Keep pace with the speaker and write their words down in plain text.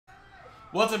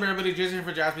What's up, everybody? Jason here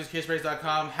for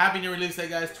JaspysCaseBreaks.com. Happy new release day,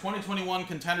 guys. 2021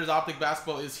 Contenders Optic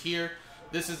Basketball is here.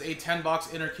 This is a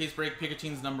 10-box inner case break Picker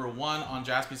Teams number 1 on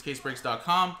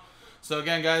JaspysCaseBreaks.com. So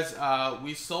again, guys,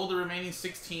 we sold the remaining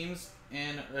 6 teams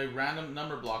in a random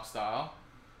number block style.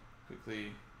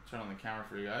 Quickly turn on the camera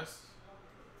for you guys.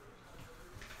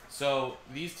 So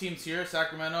these teams here: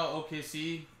 Sacramento,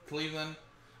 OKC, Cleveland,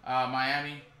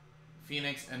 Miami,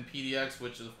 Phoenix, and PDX,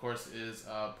 which of course is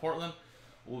Portland,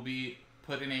 will be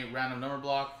put in a random number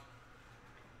block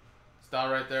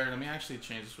style right there. Let me actually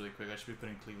change this really quick. I should be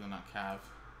putting Cleveland, not Cav.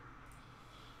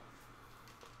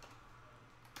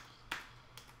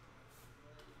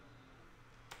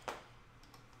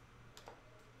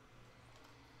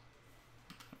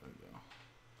 There we go.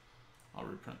 I'll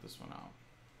reprint this one out.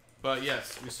 But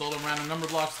yes, we sold them random number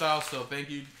block style, so thank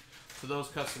you to those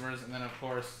customers. And then of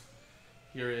course,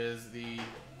 here is the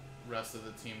rest of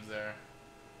the teams there.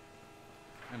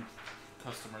 And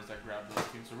customers that grabbed those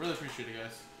teams. So really appreciate it,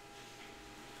 guys.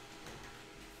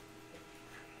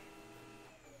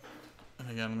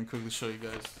 And again, let me quickly show you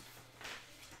guys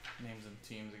names of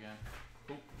teams again.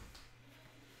 Cool.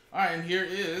 Alright, and here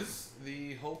is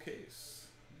the whole case.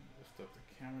 Lift up the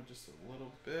camera just a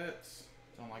little bit.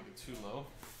 Don't like it too low.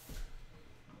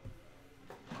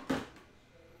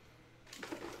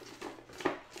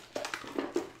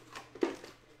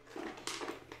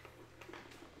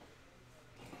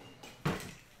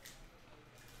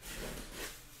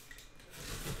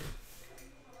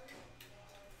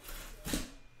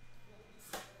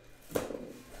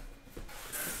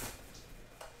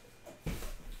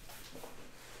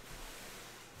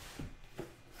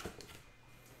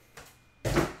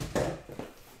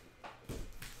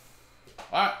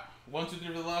 Alright, 1, 2, 3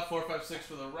 for the left, 4, 5, 6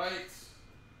 for the right.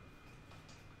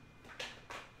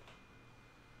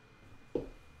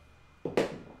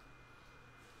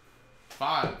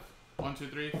 Five. 1, 2,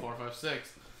 3, 4, 5,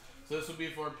 6. So this will be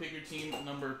for pick your team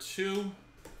number 2.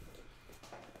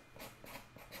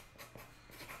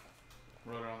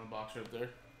 Wrote it on the box right there.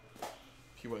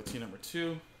 PYT number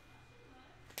 2.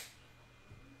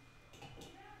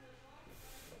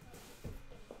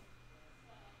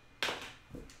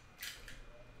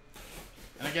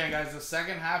 And again, guys, the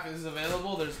second half is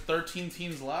available. There's 13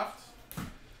 teams left.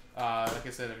 Like I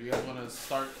said, if you guys want to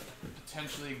start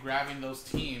potentially grabbing those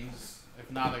teams, if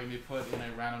not, they're going to be put in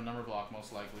a random number block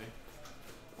most likely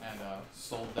and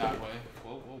sold that way.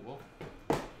 Whoa, whoa,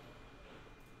 whoa.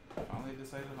 Finally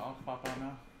decided I'll pop out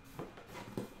now.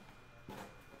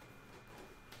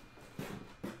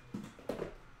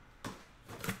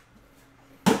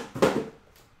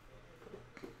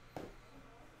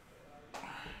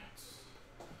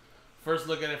 First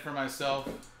look at it for myself.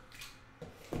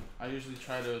 I usually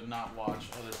try to not watch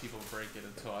other people break it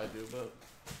until I do, but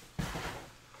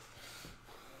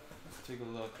let's take a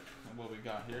look at what we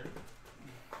got here.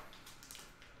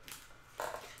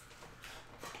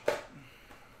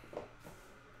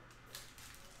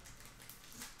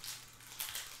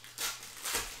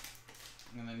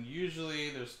 And then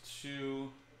usually there's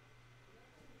 2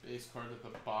 base cards at the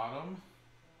bottom,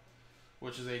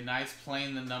 which is a nice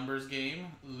playing the numbers game.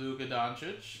 Luka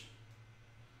Doncic,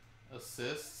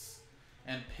 assists,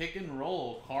 and pick and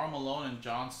roll, Karl Malone and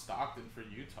John Stockton for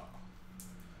Utah.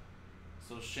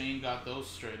 So Shane got those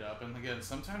straight up. And again,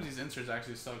 sometimes these inserts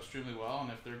actually sell extremely well,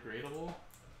 and if they're gradable,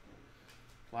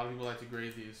 a lot of people like to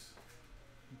grade these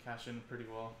and cash in pretty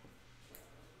well.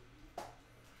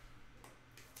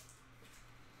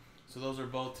 So those are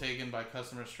both taken by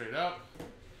customers straight up.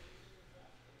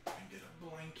 Get a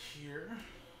blank here.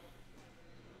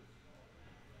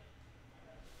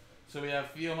 So we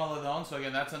have Theo Maladon. So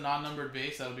again, that's a non-numbered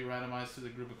base. That'll be randomized to the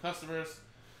group of customers.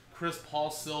 Chris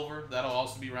Paul Silver. That'll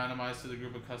also be randomized to the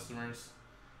group of customers.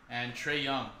 And Trae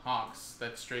Young Hawks.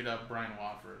 That's straight up Brian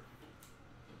Wofford.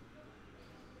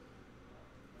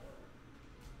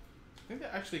 I think they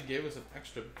actually gave us an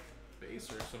extra base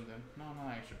or something. No,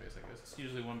 not extra base, I guess. It's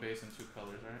usually 1 base and 2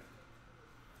 colors, right?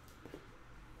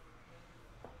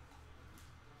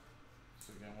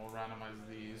 So again, we'll randomize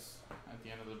these at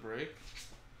the end of the break.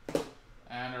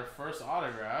 And our first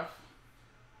autograph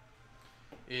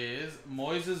is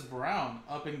Moises Brown,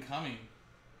 up and coming.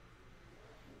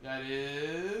 That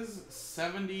is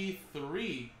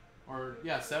 73, or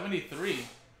yeah, 73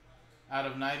 out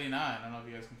of 99. I don't know if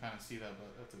you guys can kind of see that,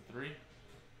 but that's a 3.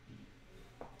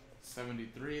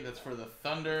 73, that's for the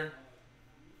Thunder.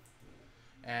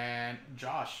 And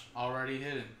Josh, already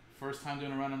hidden. First time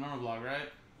doing a random number block, right?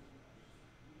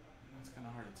 It's kind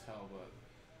of hard to tell, but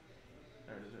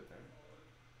there it is right there.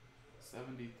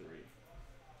 73.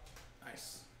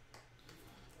 Nice.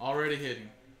 Already hitting.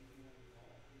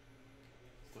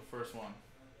 The first one.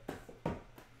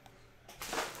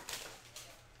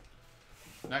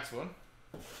 Next one.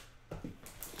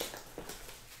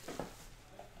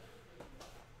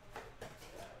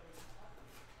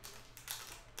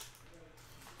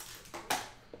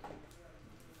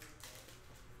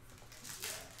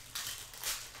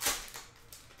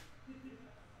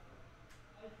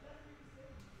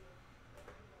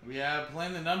 We have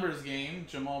playing the numbers game,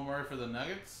 Jamal Murray for the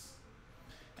Nuggets,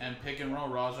 and pick and roll,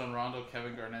 Rajon Rondo,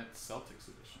 Kevin Garnett, Celtics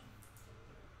edition.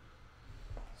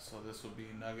 So this will be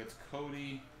Nuggets,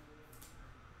 Cody,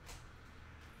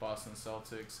 Boston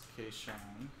Celtics,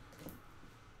 Kayshawn.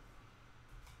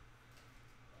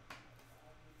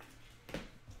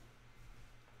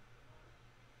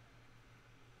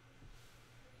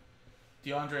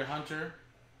 DeAndre Hunter.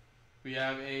 We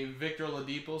have a Victor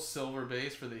Oladipo silver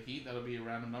base for the Heat. That'll be a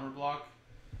random number block.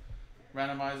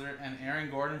 Randomizer. And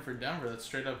Aaron Gordon for Denver. That's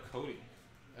straight up Cody.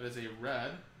 That is a red,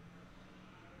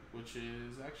 which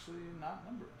is actually not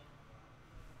numbered.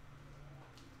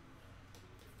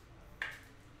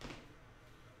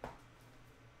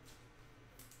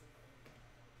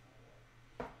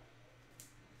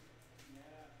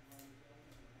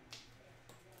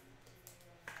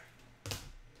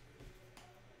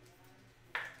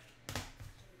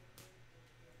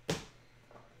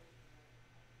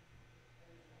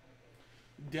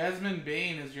 Desmond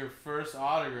Bane is your first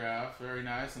autograph. Very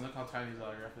nice. And look how tiny his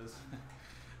autograph is.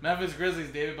 Memphis Grizzlies,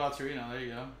 David Balterino. There you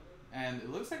go. And it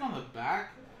looks like on the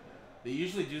back, they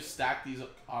usually do stack these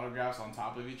autographs on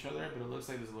top of each other, but it looks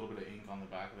like there's a little bit of ink on the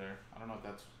back there. I don't know if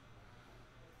that's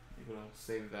able to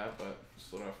save that, but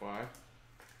just a little FYI.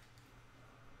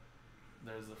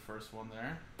 There's the first one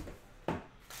there.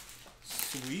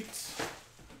 Sweet.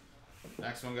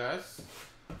 Next one, guys.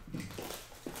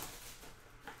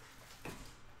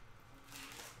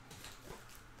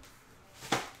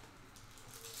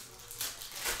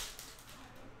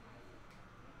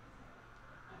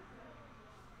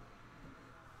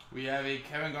 We have a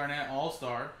Kevin Garnett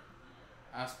All-Star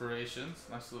Aspirations.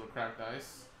 Nice little cracked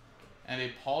ice. And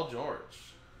a Paul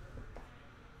George.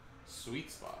 Sweet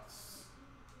spots.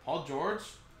 Paul George,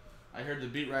 I heard the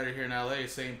beat writer here in LA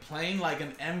saying playing like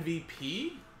an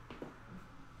MVP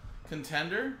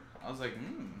contender. I was like,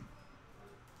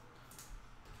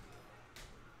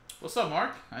 What's up,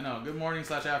 Mark? I know. Good morning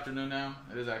 / afternoon now.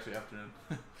 It is actually afternoon.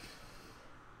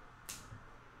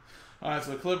 Alright,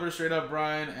 so Clippers, straight up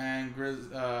Brian, and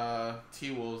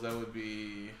T-Wolves, that would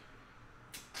be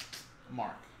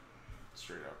Mark.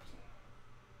 Straight up.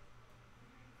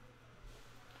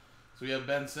 So we have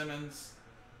Ben Simmons.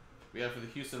 We have for the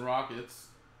Houston Rockets,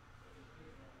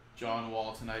 John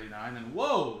Wall /99. And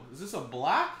whoa, is this a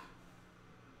black?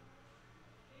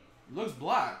 It looks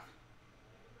black.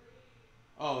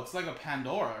 Oh, it's like a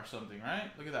Pandora or something, right?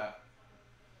 Look at that.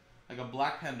 Like a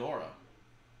black Pandora.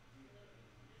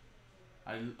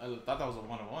 I thought that was a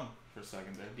 101 for a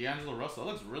second there. D'Angelo Russell,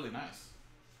 that looks really nice.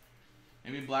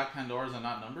 Maybe black Pandoras are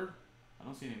not numbered? I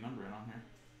don't see any numbering on here.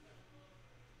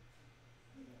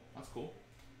 That's cool.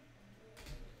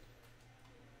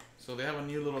 So they have a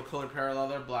new little color parallel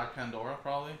there, black Pandora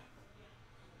probably.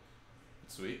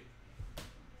 Sweet.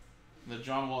 The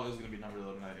John Wall is going to be numbered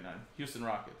 1199. Houston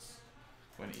Rockets,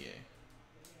 going EA.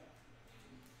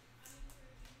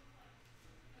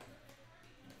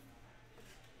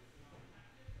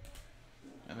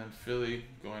 And then Philly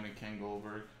going to Ken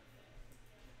Goldberg.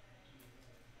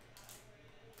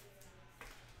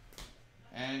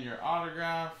 And your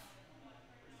autograph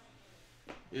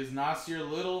is Nasir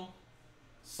Little,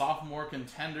 sophomore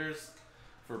contenders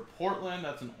for Portland.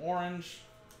 That's an orange.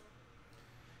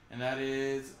 And that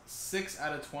is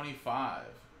 6/25.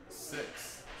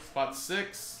 6. Spot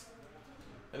 6.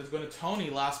 That is going to Tony,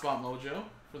 last spot mojo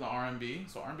for the R&B.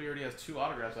 So R&B already has 2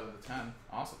 autographs out of the 10.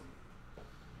 Awesome.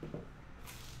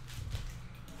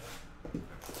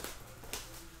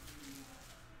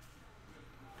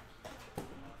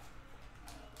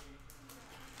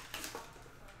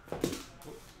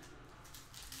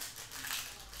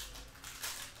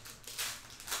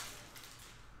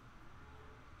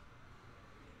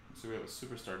 So we have a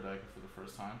superstar die for the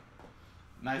first time.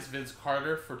 Nice Vince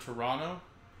Carter for Toronto.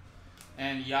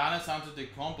 And Giannis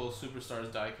Antetokounmpo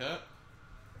superstars die cut.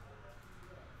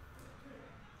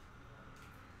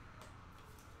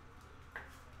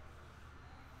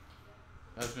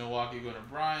 That's Milwaukee going to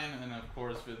Brian. And of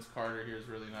course Vince Carter here is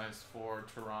really nice for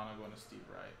Toronto going to Steve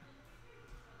Wright.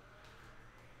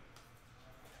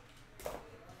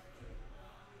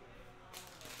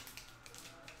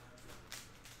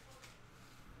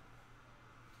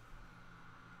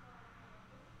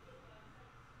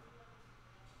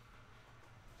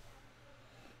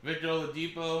 Victor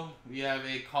Oladipo. We have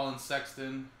a Colin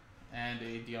Sexton and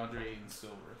a DeAndre Ayton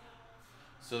silver.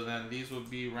 So then these will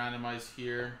be randomized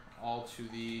here, all to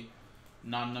the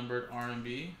non-numbered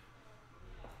R&B.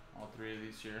 All three of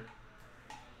these here.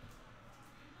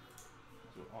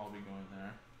 These will all be going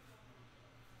there.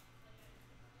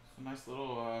 It's a nice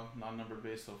little non-numbered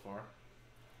base so far.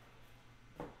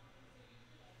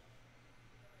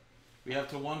 We have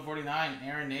to 149,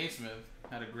 Aaron Naismith.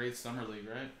 Had a great summer league,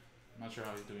 right? I'm not sure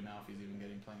how he's doing now, if he's even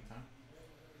getting playing time.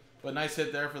 But nice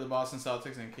hit there for the Boston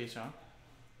Celtics and Keyshawn.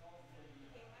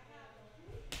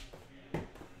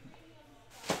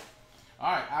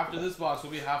 Alright, after this box,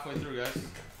 we'll be halfway through, guys.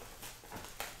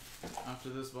 After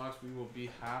this box, we will be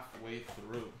halfway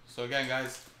through. So again,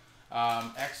 guys,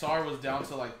 XR was down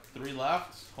to like 3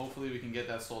 left. Hopefully we can get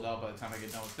that sold out by the time I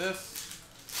get done with this.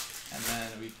 And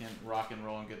then we can rock and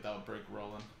roll and get that break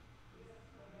rolling.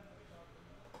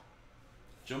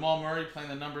 Jamal Murray playing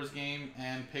the numbers game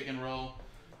and pick and roll.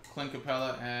 Clint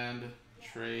Capella and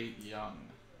Trae Young.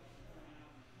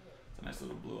 It's a nice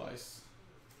little blue ice.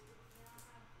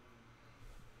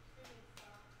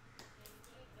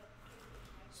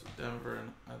 So Denver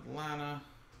and Atlanta.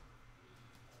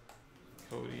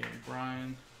 Cody and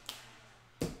Brian.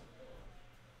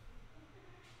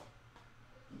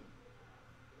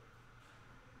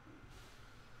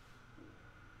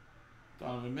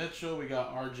 Donovan Mitchell, we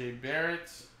got RJ Barrett,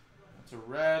 that's a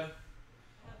red,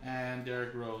 and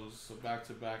Derrick Rose. So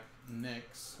back-to-back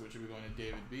Knicks, which will be going to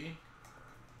David B.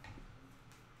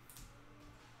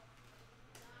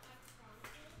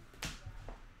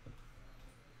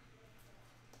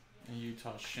 And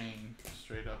Utah Shane,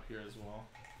 straight up here as well.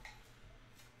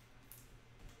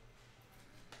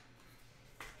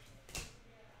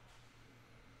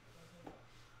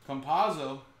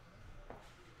 Campazzo.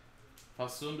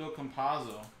 Facundo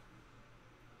Campazzo.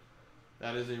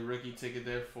 That is a rookie ticket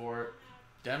there for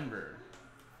Denver.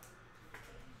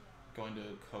 Going to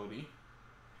Cody.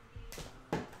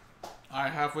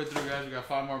 Alright, halfway through, guys. We got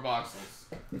 5 more boxes.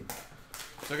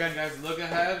 So again, guys, look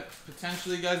ahead.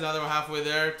 Potentially, guys, now that we're halfway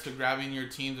there, to grabbing your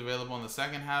teams available in the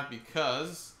second half,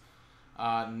 because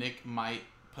Nick might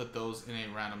put those in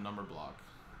a random number block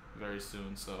very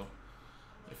soon. So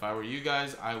if I were you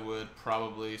guys, I would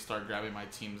probably start grabbing my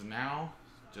teams now,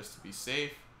 just to be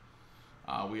safe.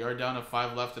 We are down to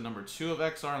 5 left in number 2 of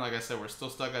XR, and like I said, we're still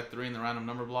stuck at 3 in the random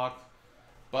number block.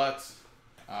 But,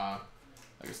 like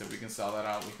I said, we can sell that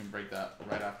out. We can break that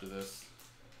right after this.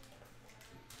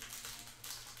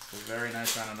 It's a very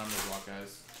nice random number block,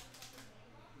 guys.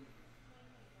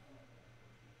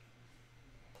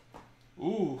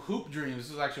 Ooh, Hoop Dreams.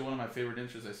 This is actually one of my favorite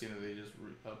interests I've seen that they just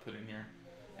put in here.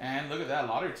 And look at that,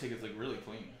 lottery tickets look really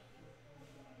clean.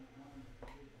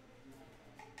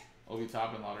 Obi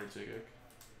Toppin lottery ticket.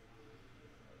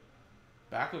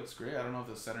 Back looks great. I don't know if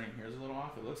the centering here is a little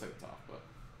off. It looks like it's off, but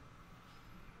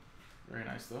very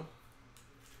nice though.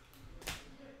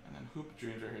 And then Hoop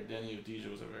Dreams right here. Denny Avdija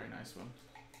was a very nice one.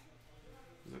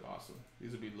 These look awesome.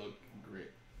 These would be look great,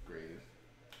 graded.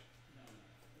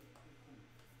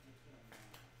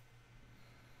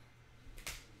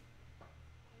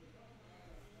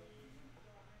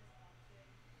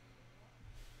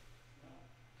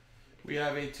 We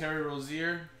have a Terry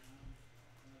Rozier,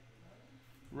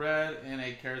 red, and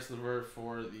a Karis LeVert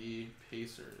for the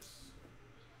Pacers.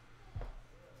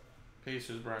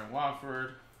 Pacers, Brian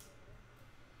Wofford,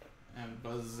 and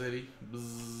Buzzetti,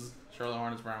 Charlotte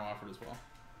Hornets, Brian Wofford as well.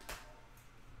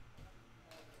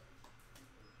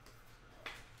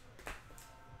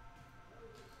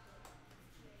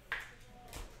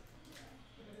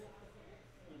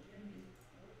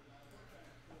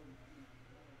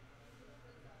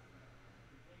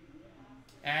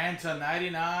 And to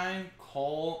 99,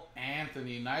 Cole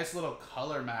Anthony. Nice little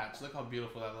color match. Look how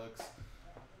beautiful that looks.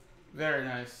 Very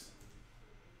nice.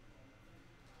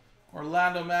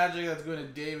 Orlando Magic, that's going to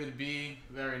David B.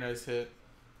 Very nice hit.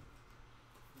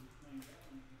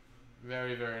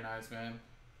 Very, very nice, man.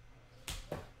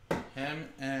 Him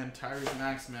and Tyrese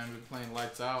Maxey, man, been playing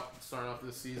lights out to start off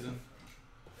this season.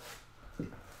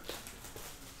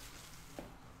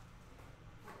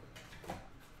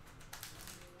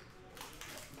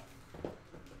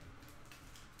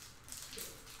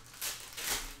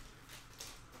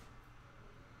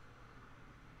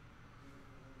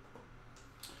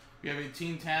 We have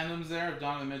 18 tandems there of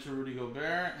Donovan Mitchell, Rudy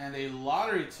Gobert, and a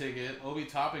lottery ticket, Obi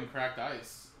Toppin cracked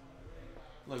ice.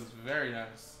 Looks very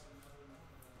nice.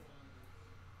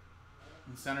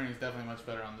 And centering is definitely much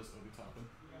better on this Obi Toppin.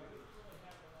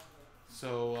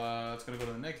 So it's going to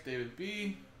go to the Knicks, David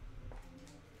B.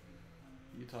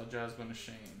 Utah Jazz going to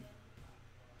Shane.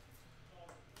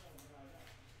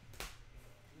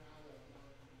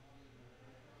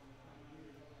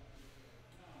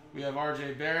 We have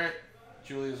RJ Barrett,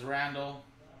 Julius Randle,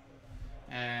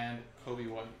 and Kobe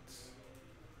White.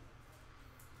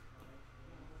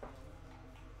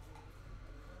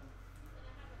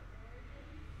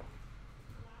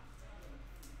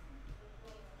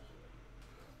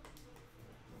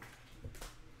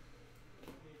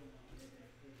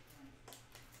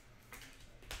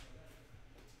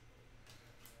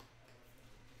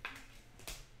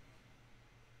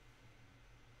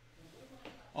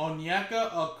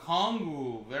 Onyeka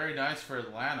Okongwu. Very nice for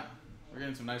Atlanta. We're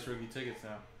getting some nice rookie tickets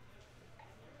now.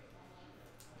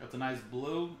 Got the nice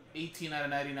blue. 18 out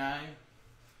of 99.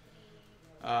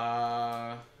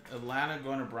 Atlanta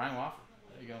going to Brian Wofford.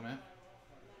 There you go, man.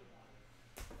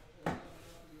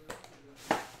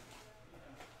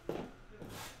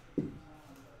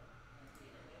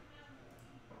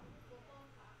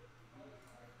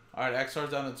 All right, XR's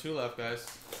down to 2 left, guys.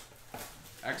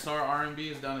 XR R&B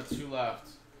is down to 2 left.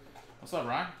 What's up,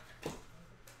 Ryan?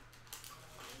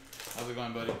 How's it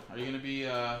going, buddy? Are you gonna be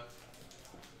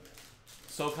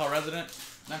SoCal resident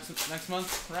next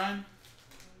month, Ryan?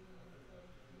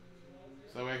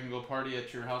 So that way I can go party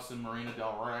at your house in Marina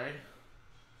Del Rey.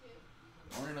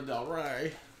 Marina Del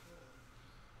Rey.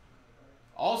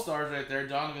 All stars right there.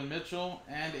 Donovan Mitchell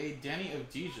and a Denny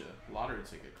Avdija lottery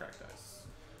ticket, cracked ice.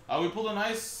 We pulled a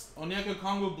nice Onyeka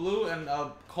Okongwu blue and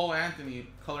Cole Anthony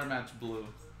color match blue.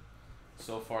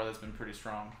 So far, that's been pretty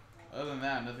strong. Other than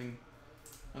that, nothing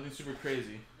super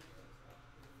crazy.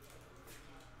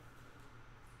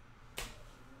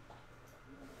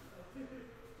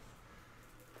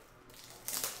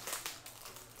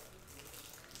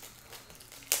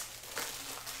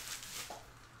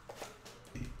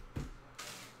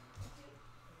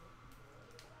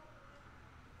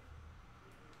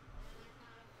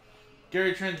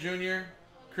 Gary Trent Jr.,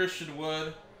 Christian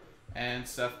Wood, and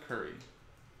Seth Curry.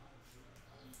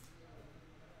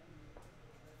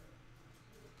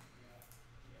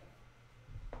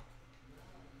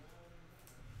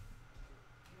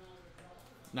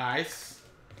 Nice.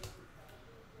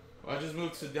 Well, I just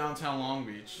moved to downtown Long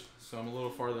Beach, so I'm a little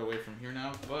farther away from here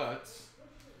now, but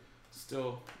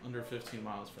still under 15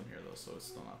 miles from here, though, so it's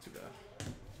still not too bad.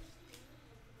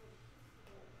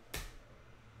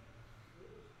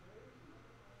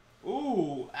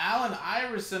 Ooh, Allen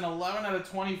Iverson, 11 out of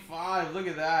 25. Look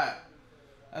at that.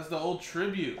 That's the old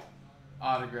tribute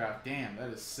autograph. Damn,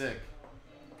 that is sick.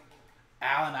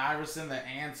 Allen Iverson, the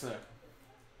answer.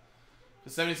 The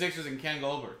 76ers and Ken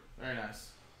Goldberg. Very nice.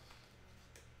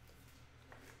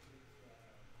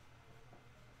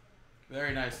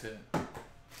 Very nice hit.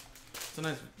 It's a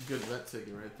nice, good vet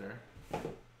ticket right there.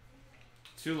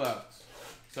 2 left.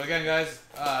 So again, guys,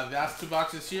 that's 2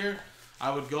 boxes here. I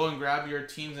would go and grab your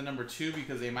teams in number 2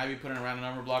 because they might be putting around a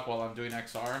number block while I'm doing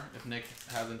XR if Nick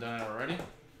hasn't done it already.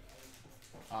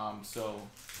 So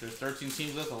there's 13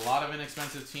 teams left, a lot of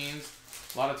inexpensive teams.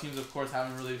 A lot of teams, of course,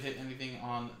 haven't really hit anything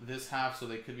on this half, so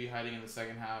they could be hiding in the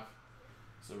second half.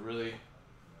 So really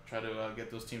try to get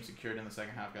those teams secured in the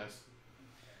second half, guys.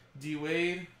 D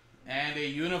Wade and a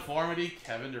uniformity,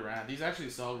 Kevin Durant. These actually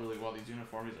sell really well. These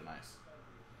uniformities are nice.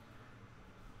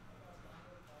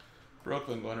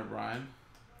 Brooklyn going to Brian.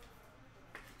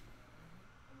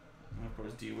 And of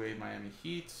course, D Wade, Miami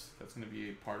Heat. That's going to be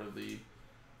a part of the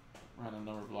random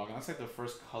number block. And that's like the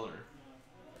first color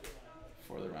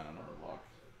for the random number block.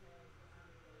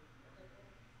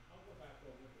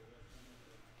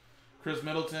 Chris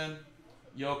Middleton,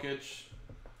 Jokic,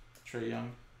 Trae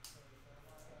Young.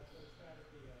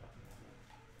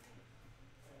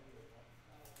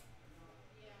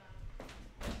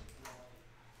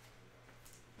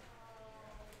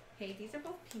 Hey, these are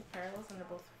both pink parallels and they're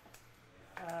both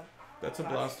that's a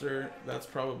blaster. That's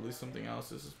probably something else.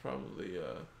 This is probably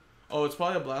oh, it's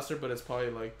probably a blaster, but it's probably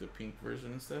like the pink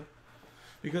version instead.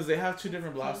 Because they have 2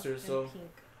 different blasters, so pink.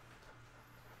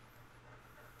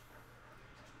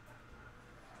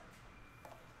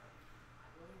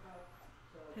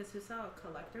 Is this a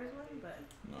collector's one? But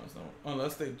no, it's not.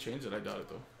 Unless they change it, I doubt it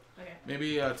though. okay.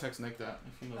 Maybe text Nick that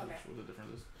if he knows Okay. what the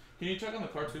difference is. Can you check on the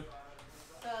card too?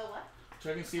 The what?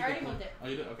 Check and see if I already moved it. Oh,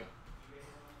 you did? Okay.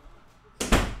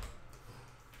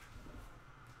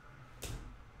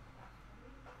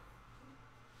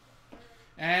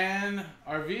 And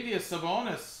Arvidas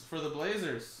Sabonis for the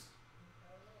Blazers.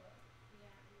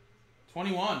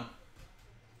 21.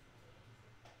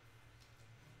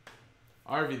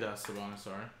 Arvidas Sabonis,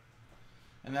 sorry.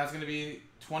 And that's going to be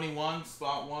 21,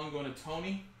 spot 1 going to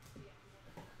Tony.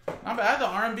 Not bad. The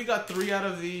R&B got 3 out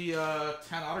of the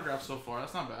 10 autographs so far.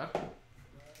 That's not bad.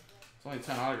 It's only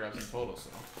 10 autographs in total, so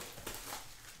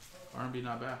R&B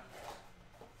not bad.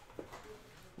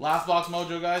 Last box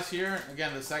mojo, guys, here.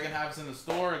 Again, the second half is in the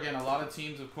store. Again, a lot of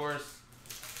teams, of course,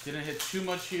 didn't hit too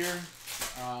much here.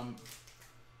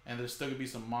 And there's still going to be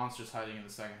some monsters hiding in the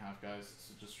second half, guys.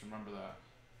 So just remember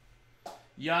that.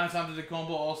 Giannis Antetokounmpo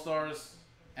All-Stars.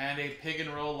 And a pick and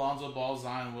roll Lonzo Ball,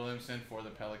 Zion Williamson for the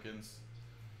Pelicans.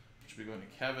 Which will be going to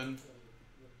Kevin.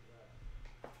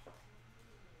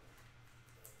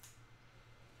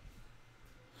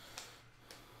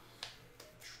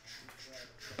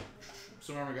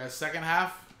 So remember, guys, second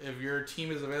half, if your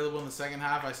team is available in the second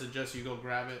half, I suggest you go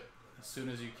grab it as soon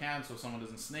as you can so someone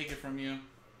doesn't snake it from you.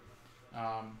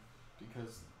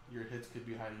 Because your hits could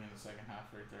be hiding in the second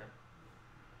half right there.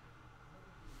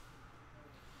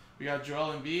 We got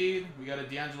Joel Embiid. We got a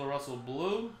D'Angelo Russell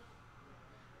blue.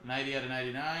 90 out of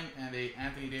 99. And a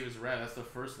Anthony Davis red. That's the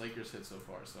first Lakers hit so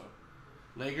far. So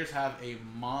Lakers have a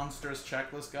monstrous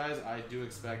checklist, guys. I do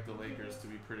expect the Lakers to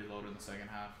be pretty loaded in the second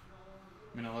half.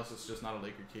 I mean, unless it's just not a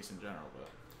Laker case in general, but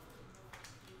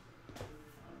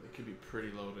they could be pretty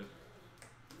loaded.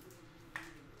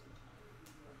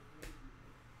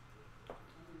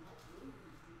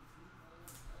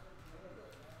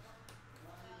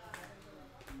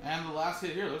 And the last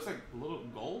hit here looks like a little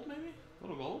gold, maybe? A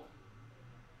little gold?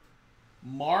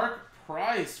 Mark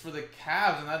Price for the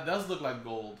Cavs, and that does look like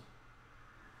gold.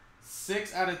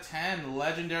 6 out of 10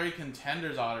 legendary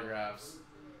contenders autographs.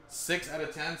 6 out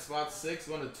of 10, spot 6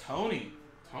 going to Tony.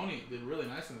 Tony did really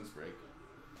nice in this break.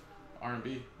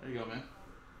 R&B. There you go, man.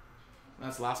 And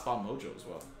that's last spot mojo as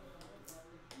well.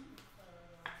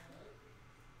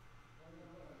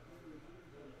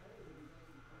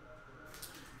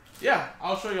 Yeah,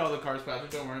 I'll show you all the cards,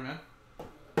 Patrick. Don't worry, man.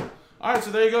 Alright,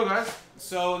 so there you go, guys.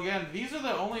 So, again, these are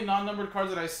the only non-numbered cards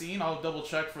that I've seen. I'll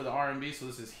double-check for the R&B. So,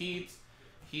 this is Heat,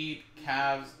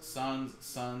 Cavs,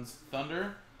 Suns,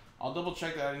 Thunder. I'll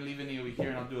double-check that I didn't leave any over here,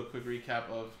 and I'll do a quick recap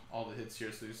of all the hits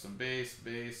here. So, there's some base.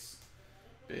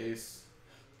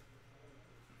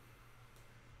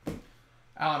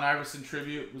 Allen Iverson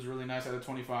Tribute was really nice out of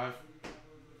 25.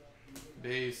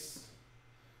 Base.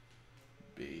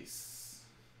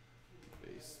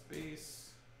 Nice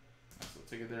little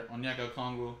ticket there. Onyeka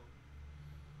Okongwu.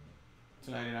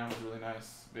 299 was really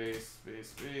nice.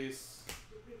 Base.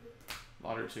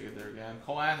 Lottery ticket there again.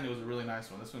 Cole Anthony was a really nice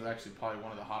one. This one's actually probably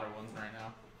one of the hotter ones right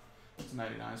now. It's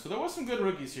 99. So there was some good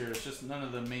rookies here. It's just none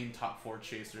of the main top 4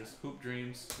 chasers. Hoop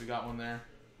Dreams, we got one there.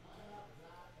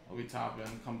 Obi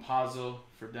Toppin. Campazzo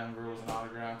for Denver was an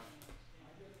autograph.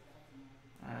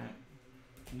 Alright.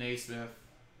 Naismith,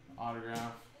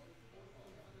 autograph.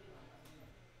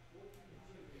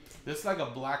 This is like a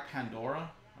Black Pandora. I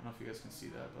don't know if you guys can see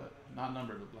that, but not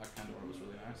numbered, but Black Pandora was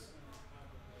really nice.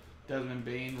 Desmond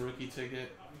Bane rookie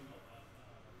ticket.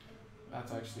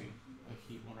 That's actually a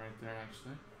Heat one right there,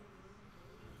 actually.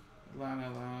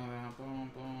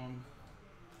 Boom.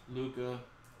 Luka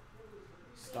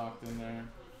Stockton there.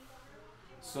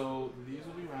 So these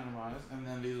will be randomized, and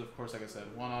then these, of course, like I said,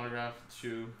 1 autograph,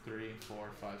 2, 3, 4,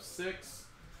 5, 6,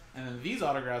 and then these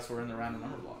autographs were in the random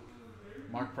number block.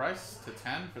 Mark Price to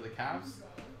 10 for the Cavs.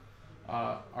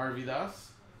 R.V.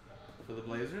 Das for the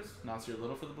Blazers. Nasir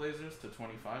Little for the Blazers to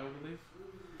 25, I believe.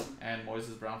 And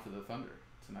Moises Brown for the Thunder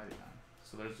to 99.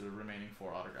 So there's the remaining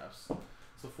 4 autographs.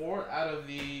 So 4 out of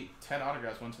the 10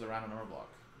 autographs went to the random number block.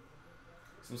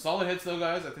 Some solid hits though,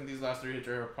 guys. I think these last 3 hits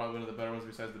are probably one of the better ones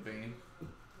besides the Bane.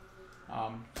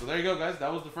 So there you go, guys.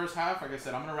 That was the first half. Like I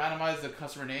said, I'm going to randomize the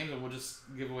customer names, and we'll just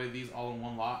give away these all in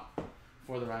one lot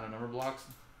for the random number blocks.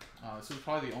 This is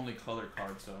probably the only colored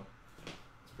card, so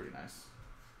it's pretty nice.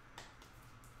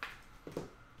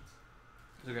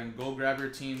 So again, go grab your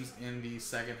teams in the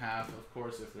second half, of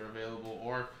course, if they're available.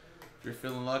 Or if you're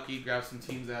feeling lucky, grab some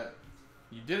teams that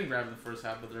you didn't grab in the first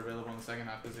half, but they're available in the second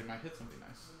half because they might hit something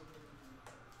nice.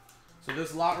 So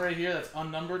this lot right here that's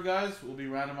unnumbered, guys, will be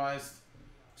randomized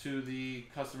to the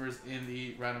customers in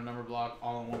the random number block,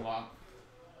 all in one lot.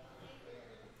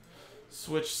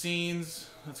 Switch scenes.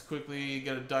 Let's quickly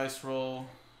get a dice roll.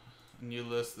 A new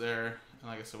list there. And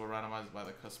like I said, we're randomized by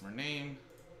the customer name.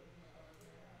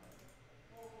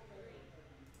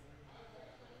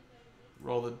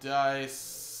 Roll the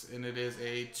dice. And it is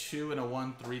a 2 and a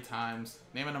 1 3 times.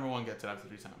 Name a number 1, get to it after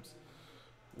 3 times.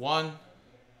 1,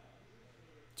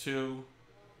 2,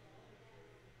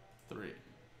 3.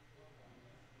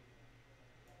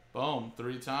 Boom.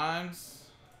 3 times.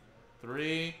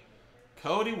 3.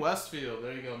 Cody Westfield.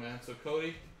 There you go, man. So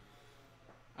Cody,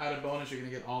 added bonus, you're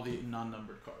going to get all the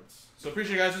non-numbered cards. So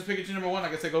appreciate you guys. Just Pikachu number 1.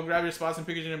 Like I said, go grab your spots in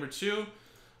Pikachu number 2.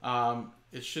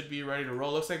 It should be ready to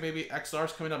roll. Looks like maybe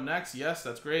XR's coming up next. Yes,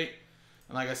 that's great.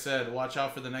 And like I said, watch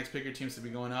out for the next picker teams to be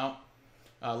going out.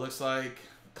 Looks like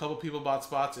A couple people bought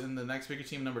spots in the next bigger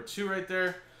team, number 2 right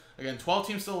there. Again, 12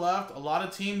 teams still left. A lot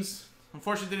of teams,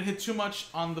 unfortunately, didn't hit too much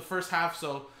on the first half,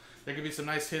 so there could be some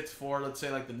nice hits for, let's say,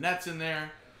 like the Nets in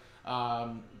there.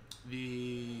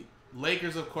 The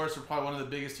Lakers, of course, are probably one of the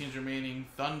biggest teams remaining.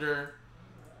 Thunder,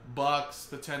 Bucks,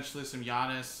 potentially some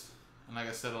Giannis. And like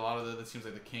I said, a lot of the other teams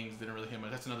like the Kings didn't really hit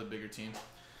much. That's another bigger team.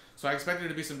 So I expect there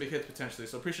to be some big hits potentially.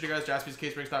 So appreciate you guys.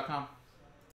 JaspysCaseBreaks.com.